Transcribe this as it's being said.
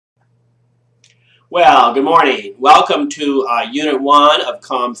Well, good morning. Welcome to Unit 1 of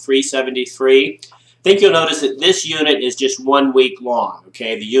COM 373. I think you'll notice that this unit is just 1 week long.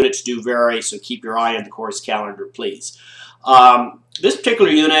 Okay, the units do vary, so keep your eye on the course calendar, please. This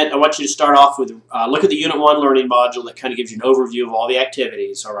particular unit, I want you to start off with, look at the Unit 1 learning module that kind of gives you an overview of all the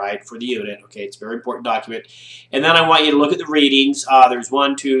activities, all right, for the unit. Okay, it's a very important document. And then I want you to look at the readings. There's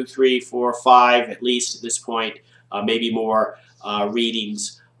 1, 2, 3, 4, 5, at least at this point, maybe more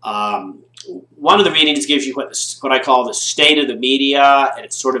readings. One of the readings gives you what I call the state of the media, and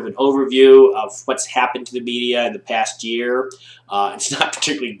it's sort of an overview of what's happened to the media in the past year. It's not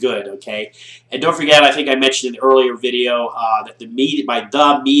particularly good, okay? And don't forget, I think I mentioned in the earlier video that the media, by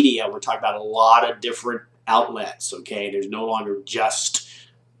the media, we're talking about a lot of different outlets, okay? There's no longer just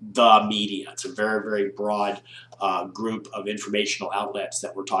the media. It's a very, very broad group of informational outlets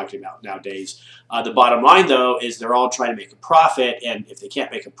that we're talking about nowadays. The bottom line, though, is they're all trying to make a profit, and if they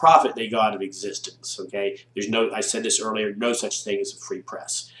can't make a profit, they go out of existence, okay? There's no, I said this earlier, no such thing as a free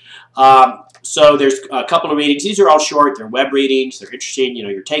press. So there's a couple of readings. These are all short. They're web readings. They're interesting. You know,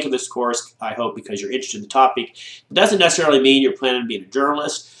 you're taking this course, I hope, because you're interested in the topic. It doesn't necessarily mean you're planning on being a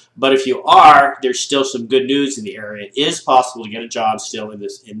journalist. But if you are, there's still some good news in the area. It is possible to get a job still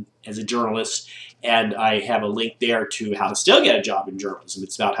as a journalist, and I have a link there to how to still get a job in journalism.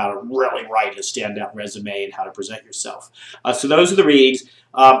 It's about how to really write a standout resume and how to present yourself. So those are the readings.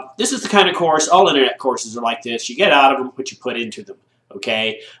 This is the kind of course, all internet courses are like this. You get out of them what you put into them.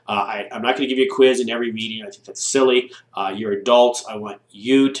 Okay, I'm not going to give you a quiz in every meeting. I think that's silly. You're adults. I want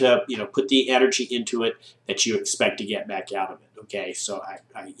you to, put the energy into it that you expect to get back out of it. Okay, so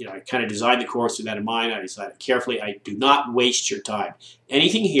I kind of designed the course with that in mind. I decided carefully. I do not waste your time.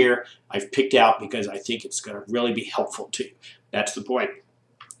 Anything here I've picked out because I think it's going to really be helpful to you. That's the point.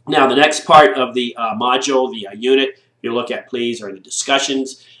 Now, the next part of the module, the unit you look at, please, are the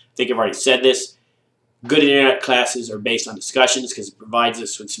discussions. I think I've already said this. Good internet classes are based on discussions because it provides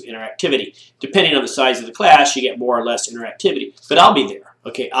us with some interactivity. Depending on the size of the class, you get more or less interactivity. But I'll be there.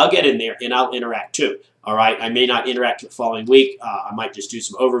 Okay, I'll get in there and I'll interact too. All right, I may not interact the following week. I might just do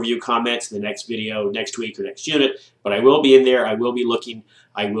some overview comments in the next video, next week, or next unit. But I will be in there. I will be looking.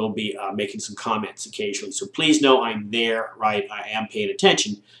 I will be making some comments occasionally. So please know I'm there, right? I am paying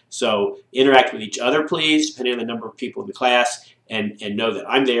attention. So interact with each other, please, depending on the number of people in the class. And know that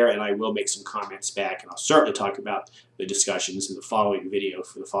I'm there, and I will make some comments back, and I'll certainly talk about the discussions in the following video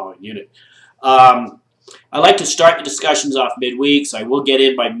for the following unit. I like to start the discussions off midweek, so I will get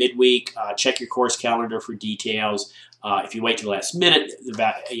in by midweek. Check your course calendar for details. If you wait to the last minute,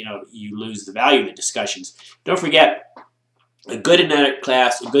 you lose the value of the discussions. Don't forget, a good internet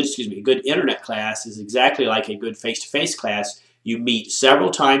class, a good internet class is exactly like a good face-to-face class. You meet several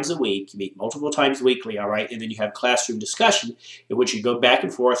times a week, you meet multiple times weekly, all right, and then you have classroom discussion in which you go back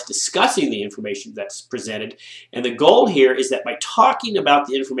and forth discussing the information that's presented. And the goal here is that by talking about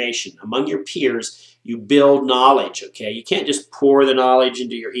the information among your peers, you build knowledge, okay? You can't just pour the knowledge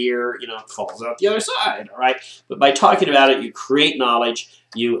into your ear, it falls out the other side, all right? But by talking about it, you create knowledge,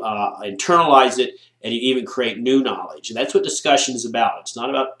 you internalize it, and you even create new knowledge. And that's what discussion is about. It's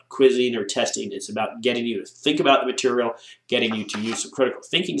not about quizzing or testing. It's about getting you to think about the material, getting you to use some critical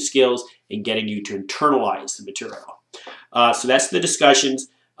thinking skills, and getting you to internalize the material. So that's the discussions.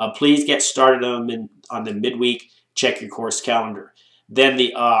 Please get started on the midweek. Check your course calendar. Then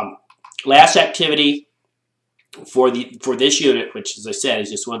the last activity for this unit, which, as I said,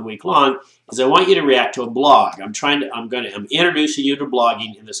 is just 1 week long, is I want you to react to a blog. I'm introducing you to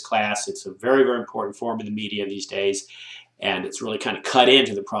blogging in this class. It's a very, very important form of the media these days, and it's really kind of cut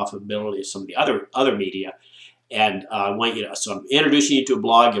into the profitability of some of the other media. And so I'm introducing you to a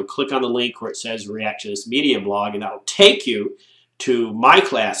blog. You'll click on the link where it says react to this media blog, and that'll take you to my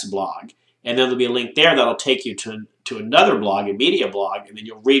class blog. And then there'll be a link there that'll take you to another blog, a media blog, and then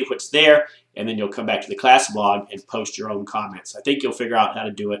you'll read what's there, and then you'll come back to the class blog and post your own comments. I think you'll figure out how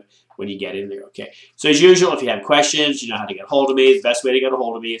to do it when you get in there, okay? So as usual, if you have questions, you know how to get a hold of me. The best way to get a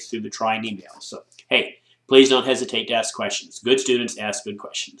hold of me is through the try and email. So, hey, please don't hesitate to ask questions. Good students ask good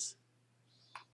questions.